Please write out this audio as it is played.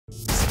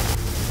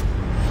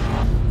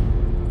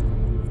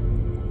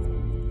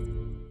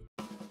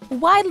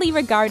Widely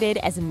regarded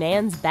as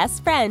man's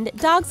best friend,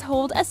 dogs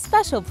hold a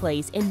special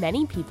place in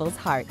many people's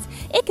hearts.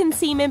 It can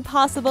seem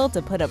impossible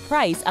to put a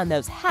price on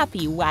those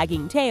happy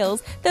wagging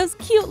tails, those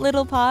cute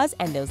little paws,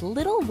 and those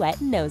little wet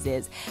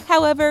noses.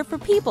 However, for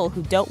people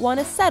who don't want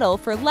to settle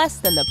for less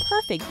than the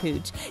perfect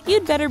pooch,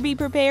 you'd better be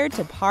prepared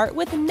to part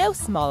with no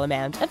small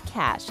amount of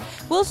cash.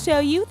 We'll show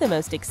you the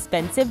most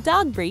expensive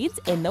dog breeds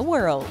in the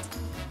world.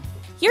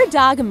 Your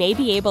dog may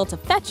be able to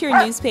fetch your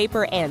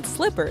newspaper and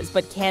slippers,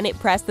 but can it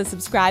press the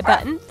subscribe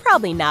button?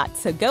 Probably not,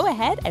 so go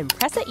ahead and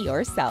press it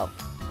yourself.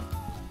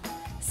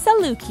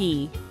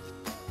 Saluki.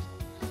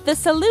 The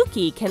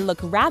Saluki can look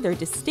rather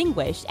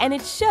distinguished, and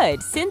it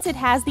should, since it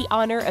has the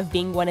honor of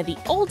being one of the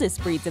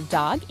oldest breeds of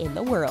dog in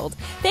the world.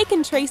 They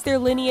can trace their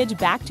lineage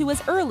back to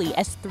as early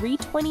as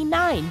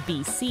 329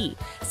 BC.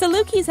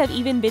 Salukis have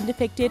even been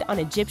depicted on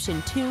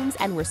Egyptian tombs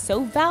and were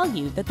so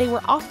valued that they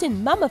were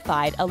often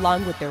mummified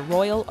along with their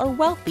royal or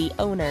wealthy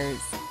owners.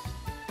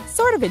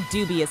 Sort of a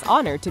dubious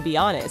honor, to be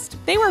honest.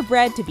 They were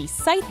bred to be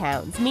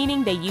sighthounds,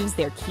 meaning they use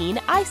their keen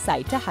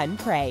eyesight to hunt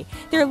prey.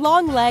 Their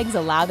long legs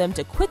allow them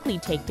to quickly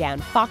take down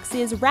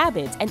foxes,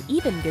 rabbits, and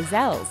even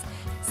gazelles.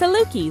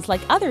 Salukis,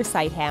 like other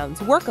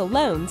sighthounds, work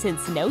alone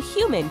since no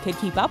human could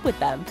keep up with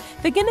them.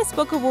 The Guinness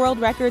Book of World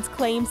Records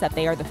claims that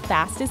they are the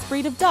fastest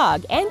breed of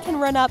dog and can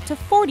run up to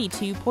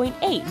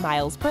 42.8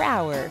 miles per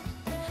hour.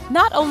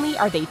 Not only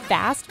are they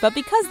fast, but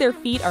because their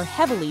feet are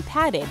heavily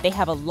padded, they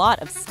have a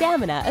lot of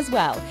stamina as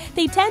well.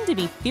 They tend to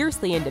be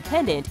fiercely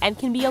independent and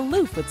can be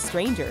aloof with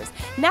strangers.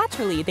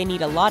 Naturally, they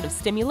need a lot of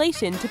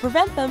stimulation to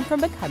prevent them from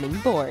becoming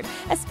bored,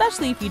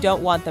 especially if you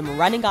don't want them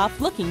running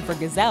off looking for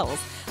gazelles.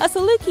 A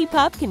Saluki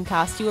pup can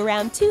cost you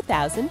around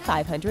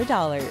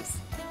 $2,500.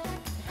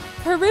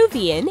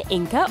 Peruvian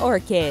Inca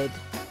Orchid.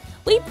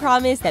 We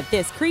promise that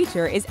this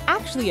creature is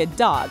actually a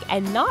dog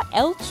and not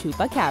El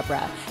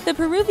Chupacabra. The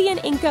Peruvian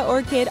Inca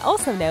orchid,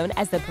 also known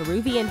as the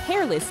Peruvian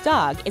hairless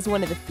dog, is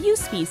one of the few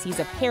species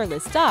of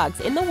hairless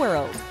dogs in the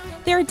world.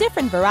 There are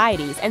different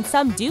varieties, and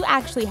some do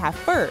actually have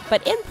fur,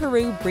 but in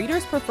Peru,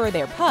 breeders prefer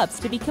their pups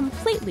to be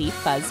completely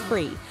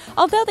fuzz-free.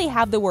 Although they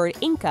have the word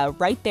Inca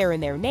right there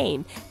in their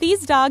name,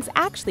 these dogs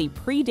actually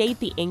predate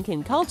the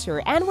Incan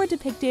culture and were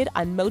depicted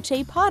on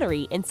Moche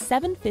pottery in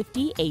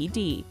 750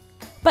 AD.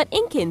 But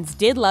Incans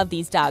did love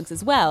these dogs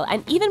as well,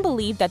 and even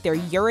believed that their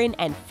urine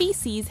and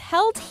feces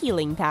held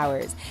healing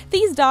powers.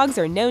 These dogs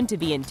are known to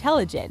be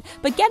intelligent,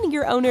 but getting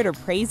your owner to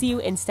praise you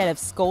instead of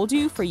scold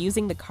you for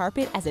using the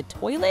carpet as a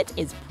toilet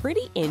is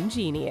pretty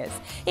ingenious.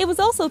 It was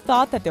also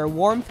thought that their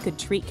warmth could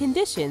treat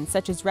conditions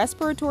such as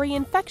respiratory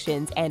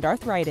infections and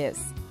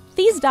arthritis.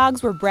 These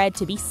dogs were bred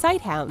to be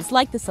sighthounds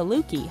like the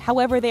Saluki,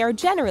 however they are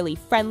generally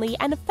friendly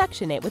and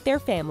affectionate with their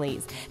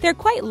families. They're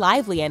quite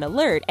lively and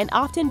alert and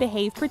often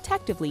behave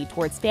protectively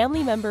towards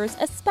family members,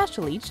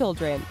 especially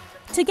children.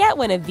 To get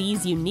one of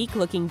these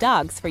unique-looking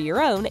dogs for your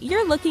own,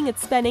 you're looking at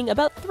spending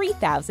about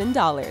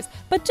 $3,000,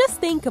 but just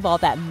think of all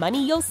that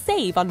money you'll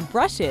save on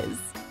brushes.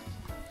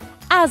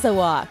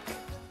 Azawak.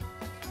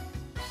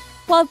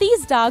 While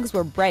these dogs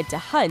were bred to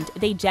hunt,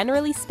 they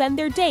generally spend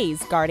their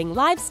days guarding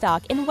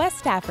livestock in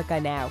West Africa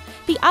now.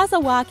 The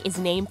Azawak is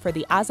named for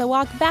the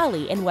Azawak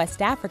Valley in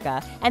West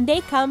Africa, and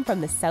they come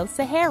from the South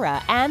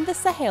Sahara and the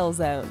Sahel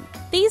zone.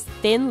 These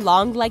thin,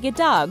 long-legged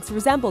dogs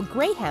resemble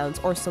greyhounds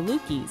or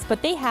Salukis,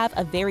 but they have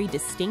a very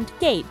distinct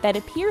gait that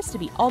appears to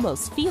be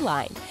almost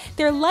feline.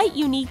 Their light,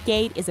 unique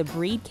gait is a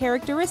breed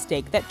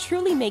characteristic that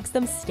truly makes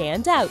them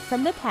stand out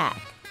from the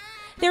pack.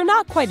 They're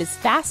not quite as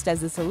fast as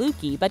the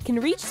Saluki, but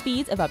can reach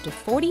speeds of up to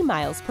 40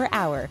 miles per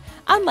hour.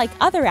 Unlike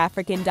other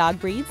African dog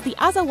breeds, the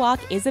Azawak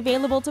is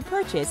available to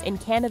purchase in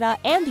Canada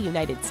and the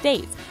United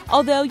States,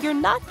 although you're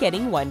not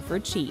getting one for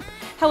cheap.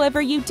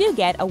 However, you do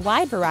get a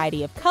wide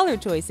variety of color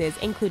choices,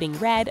 including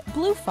red,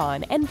 blue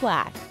fawn, and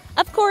black.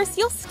 Of course,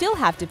 you'll still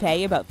have to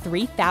pay about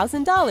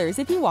 $3,000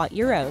 if you want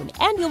your own,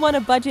 and you'll want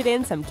to budget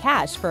in some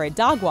cash for a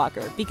dog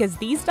walker because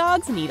these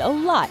dogs need a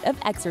lot of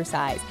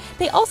exercise.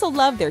 They also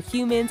love their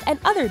humans and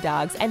other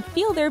dogs and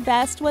feel their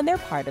best when they're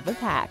part of a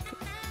pack.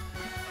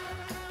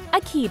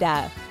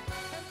 Akita.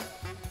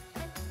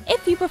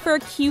 If you prefer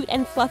cute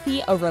and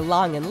fluffy over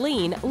long and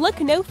lean,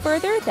 look no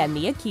further than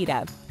the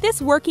Akita.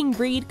 This working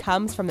breed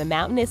comes from the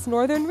mountainous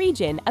northern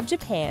region of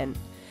Japan.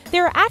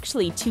 There are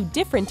actually two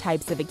different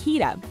types of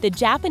Akita, the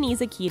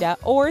Japanese Akita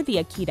or the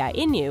Akita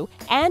Inu,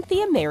 and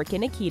the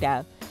American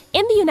Akita.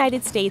 In the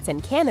United States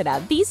and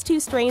Canada, these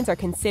two strains are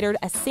considered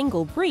a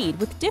single breed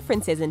with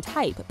differences in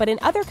type, but in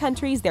other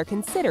countries they're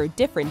considered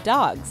different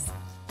dogs.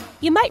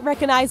 You might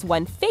recognize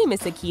one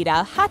famous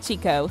Akita,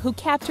 Hachiko, who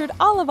captured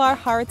all of our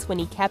hearts when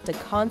he kept a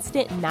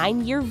constant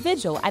 9-year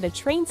vigil at a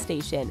train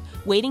station,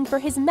 waiting for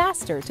his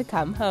master to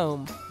come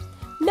home.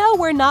 No,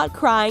 we're not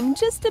crying,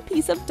 just a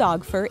piece of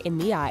dog fur in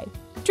the eye.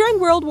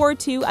 During World War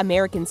II,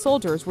 American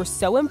soldiers were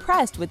so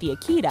impressed with the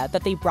Akita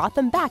that they brought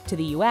them back to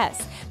the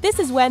US. This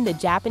is when the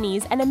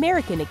Japanese and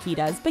American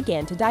Akitas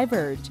began to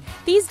diverge.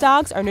 These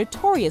dogs are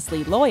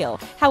notoriously loyal,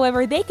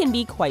 however they can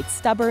be quite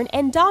stubborn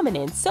and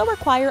dominant, so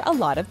require a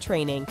lot of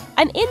training.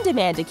 An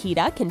in-demand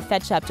Akita can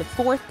fetch up to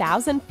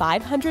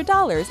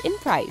 $4,500 in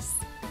price.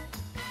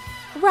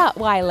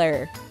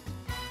 Rottweiler.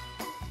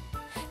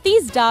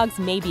 These dogs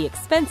may be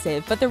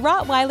expensive, but the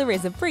Rottweiler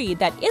is a breed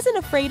that isn't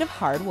afraid of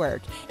hard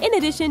work. In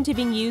addition to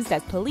being used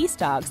as police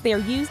dogs, they are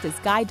used as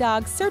guide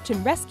dogs, search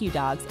and rescue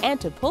dogs,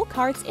 and to pull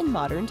carts in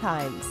modern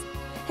times.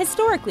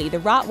 Historically, the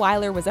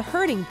Rottweiler was a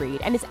herding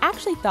breed and is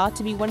actually thought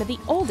to be one of the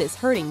oldest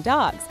herding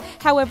dogs.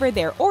 However,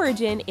 their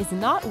origin is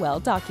not well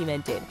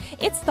documented.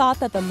 It's thought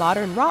that the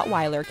modern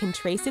Rottweiler can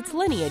trace its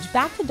lineage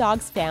back to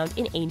dogs found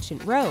in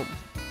ancient Rome.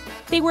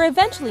 They were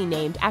eventually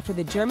named after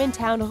the German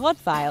town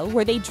Rottweil,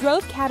 where they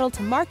drove cattle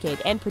to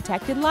market and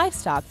protected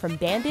livestock from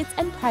bandits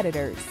and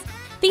predators.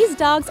 These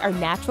dogs are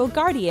natural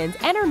guardians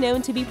and are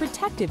known to be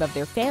protective of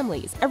their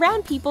families.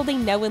 Around people they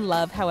know and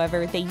love,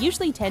 however, they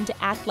usually tend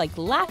to act like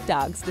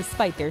lapdogs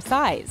despite their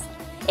size.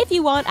 If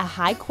you want a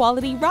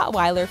high-quality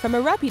Rottweiler from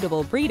a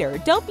reputable breeder,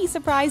 don't be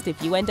surprised if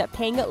you end up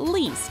paying at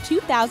least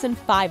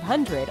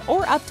 $2,500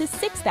 or up to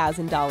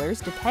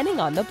 $6,000 depending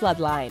on the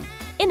bloodline.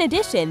 In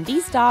addition,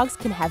 these dogs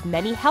can have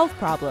many health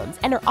problems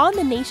and are on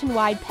the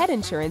nationwide pet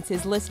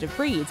insurance's list of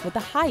breeds with the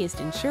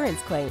highest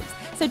insurance claims,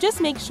 so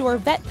just make sure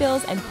vet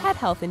bills and pet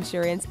health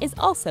insurance is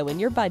also in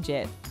your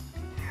budget.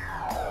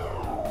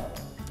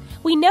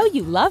 We know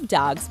you love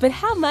dogs, but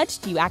how much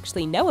do you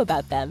actually know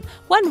about them?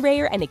 One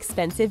rare and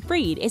expensive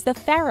breed is the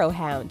Pharaoh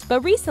Hound,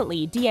 but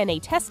recently DNA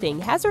testing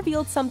has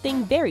revealed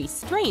something very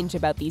strange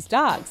about these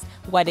dogs.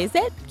 What is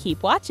it?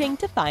 Keep watching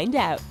to find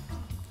out.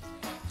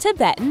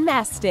 Tibetan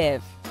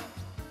Mastiff.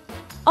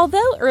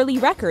 Although early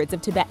records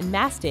of Tibetan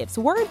Mastiffs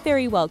weren't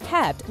very well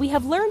kept, we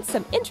have learned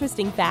some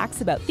interesting facts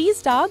about these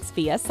dogs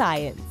via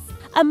science.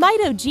 A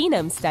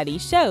mitogenome study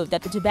showed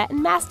that the Tibetan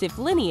Mastiff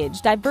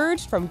lineage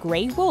diverged from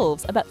gray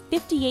wolves about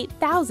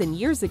 58,000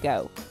 years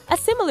ago. A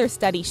similar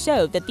study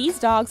showed that these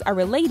dogs are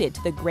related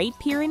to the Great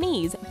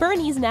Pyrenees,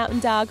 Bernese Mountain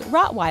Dog,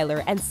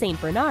 Rottweiler, and St.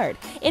 Bernard.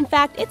 In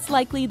fact, it's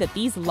likely that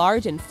these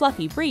large and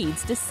fluffy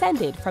breeds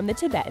descended from the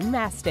Tibetan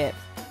Mastiff.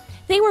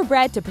 They were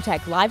bred to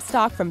protect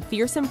livestock from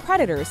fearsome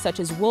predators such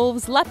as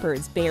wolves,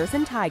 leopards, bears,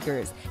 and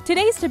tigers.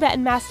 Today's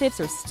Tibetan Mastiffs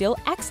are still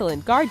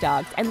excellent guard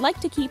dogs and like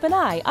to keep an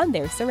eye on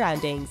their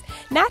surroundings.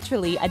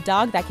 Naturally, a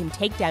dog that can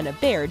take down a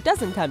bear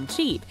doesn't come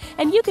cheap,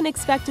 and you can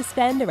expect to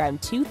spend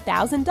around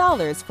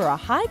 $2,000 for a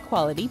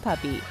high-quality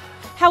puppy.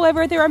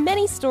 However, there are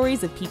many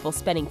stories of people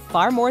spending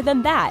far more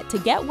than that to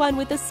get one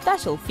with a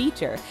special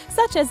feature,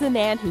 such as the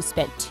man who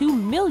spent $2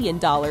 million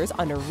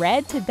on a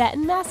red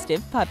Tibetan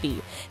Mastiff puppy.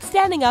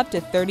 Standing up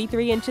to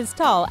 33 inches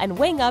tall and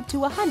weighing up to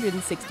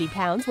 160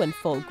 pounds when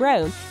full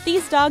grown,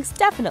 these dogs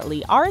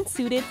definitely aren't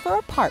suited for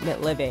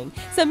apartment living,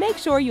 so make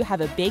sure you have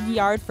a big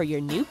yard for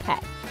your new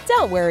pet.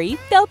 Don't worry,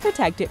 they'll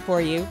protect it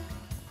for you.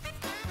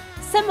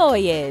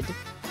 Samoyed.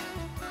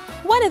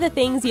 One of the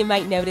things you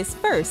might notice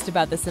first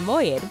about the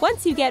Samoyed,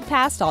 once you get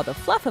past all the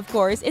fluff of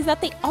course, is that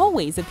they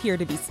always appear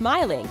to be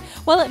smiling.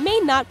 While it may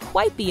not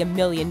quite be $1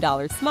 million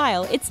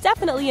smile, it's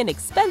definitely an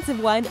expensive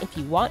one if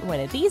you want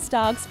one of these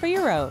dogs for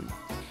your own.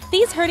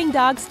 These herding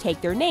dogs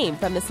take their name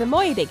from the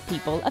Samoyedic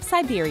people of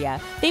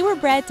Siberia. They were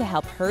bred to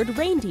help herd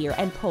reindeer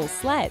and pull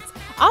sleds.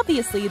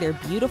 Obviously, their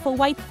beautiful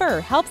white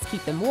fur helps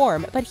keep them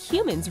warm, but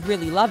humans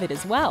really love it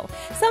as well.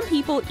 Some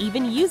people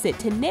even use it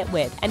to knit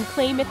with and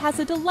claim it has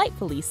a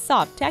delightfully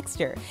soft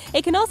texture.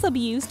 It can also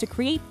be used to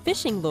create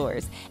fishing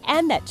lures.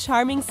 And that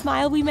charming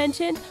smile we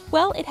mentioned,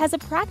 well, it has a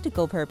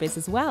practical purpose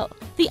as well.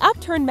 The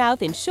upturned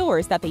mouth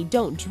ensures that they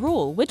don't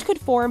drool, which could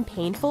form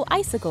painful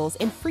icicles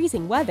in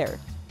freezing weather.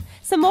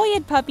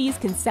 Samoyed puppies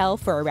can sell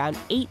for around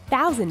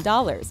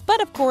 $8,000, but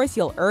of course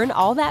you'll earn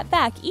all that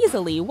back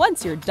easily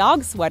once your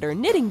dog sweater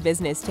knitting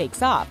business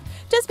takes off.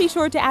 Just be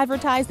sure to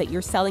advertise that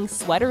you're selling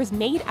sweaters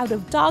made out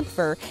of dog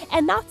fur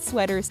and not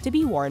sweaters to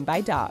be worn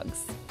by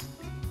dogs.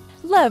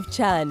 Love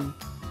Chun.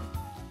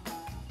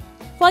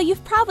 While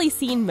you've probably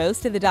seen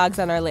most of the dogs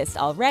on our list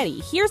already,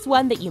 here's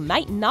one that you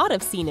might not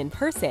have seen in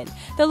person.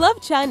 The Love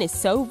Chun is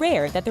so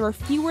rare that there are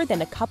fewer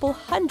than a couple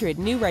hundred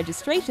new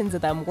registrations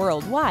of them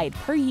worldwide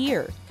per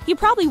year. You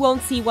probably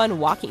won't see one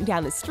walking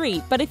down the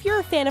street, but if you're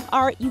a fan of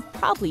art, you've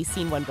probably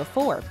seen one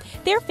before.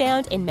 They're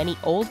found in many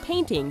old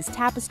paintings,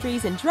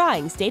 tapestries, and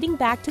drawings dating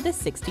back to the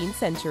 16th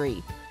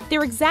century.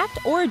 Their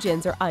exact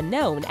origins are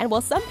unknown, and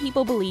while some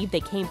people believe they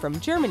came from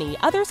Germany,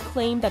 others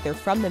claim that they're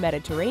from the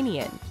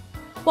Mediterranean.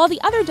 While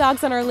the other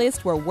dogs on our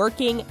list were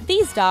working,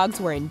 these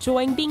dogs were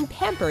enjoying being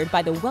pampered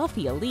by the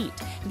wealthy elite.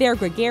 They're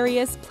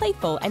gregarious,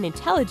 playful, and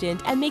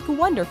intelligent and make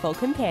wonderful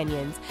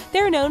companions.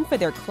 They're known for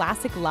their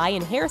classic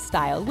lion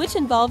hairstyle, which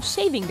involves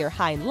shaving their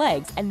hind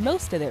legs and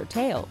most of their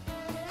tail.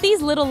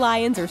 These little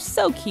lions are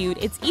so cute,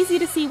 it's easy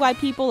to see why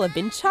people have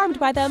been charmed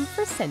by them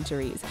for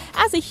centuries.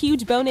 As a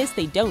huge bonus,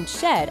 they don't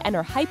shed and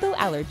are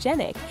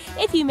hypoallergenic.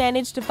 If you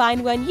manage to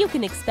find one, you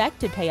can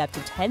expect to pay up to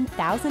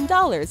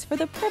 $10,000 for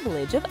the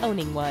privilege of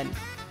owning one.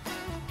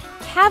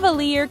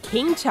 Cavalier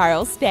King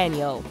Charles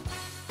Spaniel.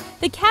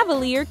 The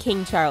Cavalier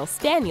King Charles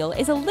Spaniel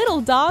is a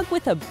little dog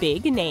with a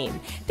big name.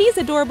 These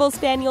adorable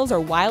spaniels are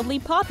wildly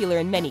popular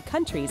in many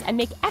countries and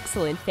make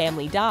excellent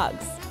family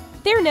dogs.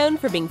 They're known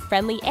for being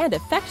friendly and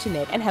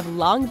affectionate and have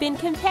long been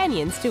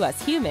companions to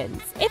us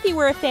humans. If you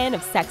were a fan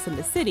of Sex and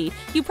the City,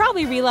 you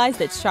probably realized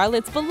that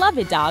Charlotte's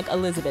beloved dog,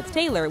 Elizabeth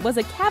Taylor, was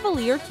a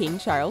Cavalier King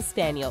Charles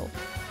Spaniel.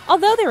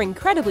 Although they're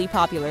incredibly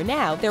popular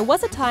now, there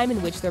was a time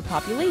in which their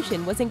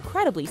population was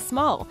incredibly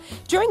small.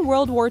 During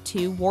World War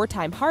II,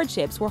 wartime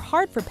hardships were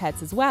hard for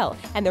pets as well,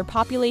 and their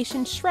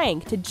population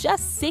shrank to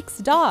just 6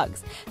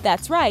 dogs.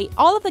 That's right,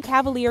 all of the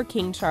Cavalier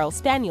King Charles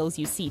Spaniels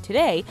you see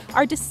today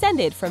are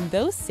descended from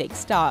those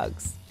 6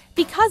 dogs.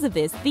 Because of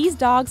this, these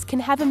dogs can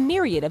have a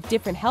myriad of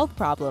different health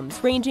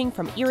problems, ranging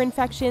from ear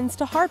infections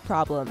to heart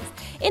problems.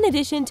 In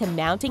addition to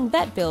mounting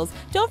vet bills,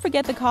 don't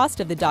forget the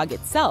cost of the dog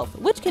itself,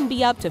 which can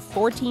be up to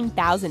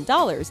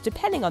 $14,000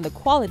 depending on the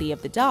quality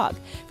of the dog.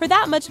 For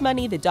that much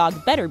money, the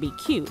dog better be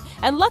cute,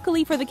 and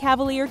luckily for the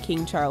Cavalier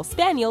King Charles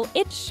Spaniel,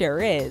 it sure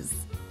is.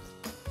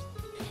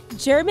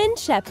 German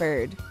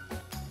Shepherd.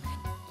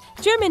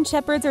 German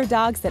Shepherds are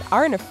dogs that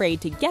aren't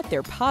afraid to get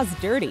their paws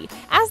dirty.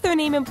 As their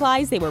name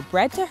implies, they were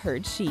bred to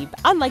herd sheep.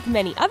 Unlike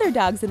many other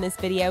dogs in this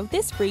video,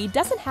 this breed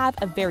doesn't have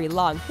a very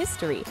long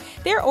history.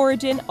 Their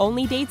origin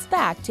only dates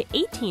back to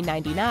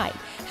 1899.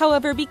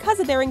 However, because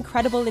of their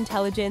incredible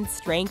intelligence,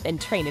 strength, and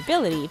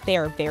trainability, they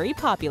are very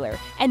popular,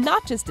 and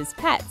not just as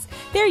pets.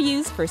 They're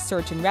used for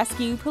search and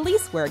rescue,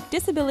 police work,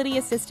 disability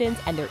assistance,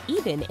 and they're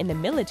even in the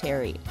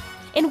military.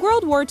 In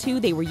World War II,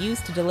 they were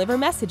used to deliver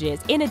messages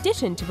in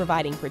addition to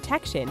providing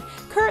protection.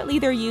 Currently,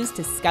 they're used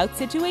to scout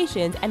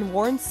situations and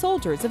warn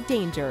soldiers of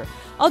danger.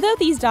 Although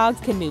these dogs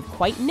can move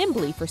quite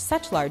nimbly for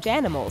such large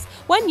animals,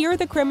 when you're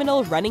the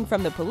criminal running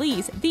from the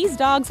police, these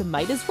dogs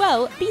might as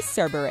well be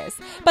Cerberus.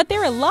 But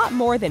they're a lot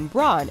more than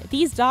brawn.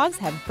 These dogs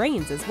have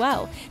brains as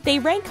well. They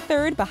rank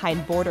 3rd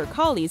behind Border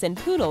Collies and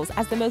Poodles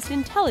as the most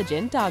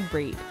intelligent dog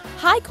breed.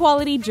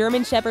 High-quality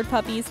German Shepherd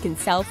puppies can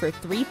sell for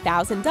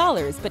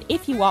 $3,000, but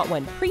if you want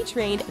one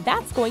pre-trained,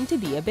 that's going to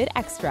be a bit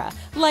extra,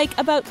 like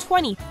about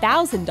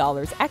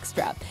 $20,000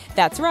 extra.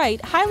 That's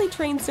right, highly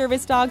trained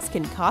service dogs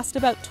can cost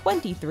about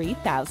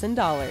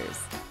 $23,000.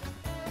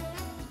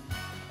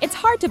 It's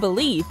hard to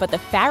believe, but the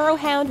Pharaoh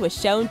Hound was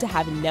shown to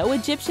have no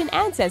Egyptian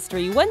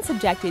ancestry when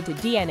subjected to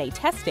DNA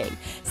testing.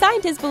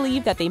 Scientists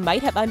believe that they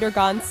might have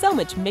undergone so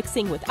much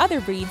mixing with other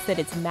breeds that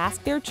it's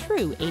masked their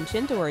true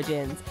ancient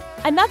origins.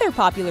 Another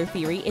popular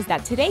theory is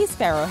that today's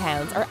Pharaoh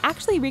Hounds are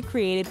actually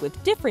recreated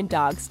with different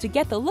dogs to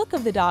get the look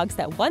of the dogs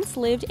that once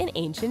lived in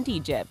ancient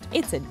Egypt.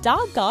 It's a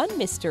doggone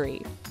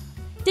mystery.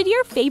 Did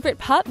your favorite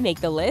pup make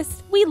the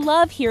list? We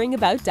love hearing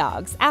about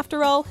dogs.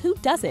 After all, who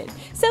doesn't?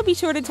 So be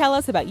sure to tell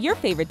us about your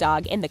favorite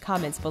dog in the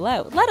comments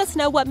below. Let us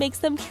know what makes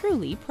them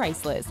truly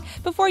priceless.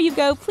 Before you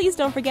go, please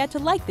don't forget to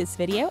like this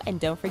video and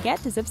don't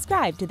forget to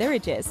subscribe to The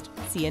Richest.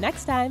 See you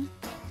next time!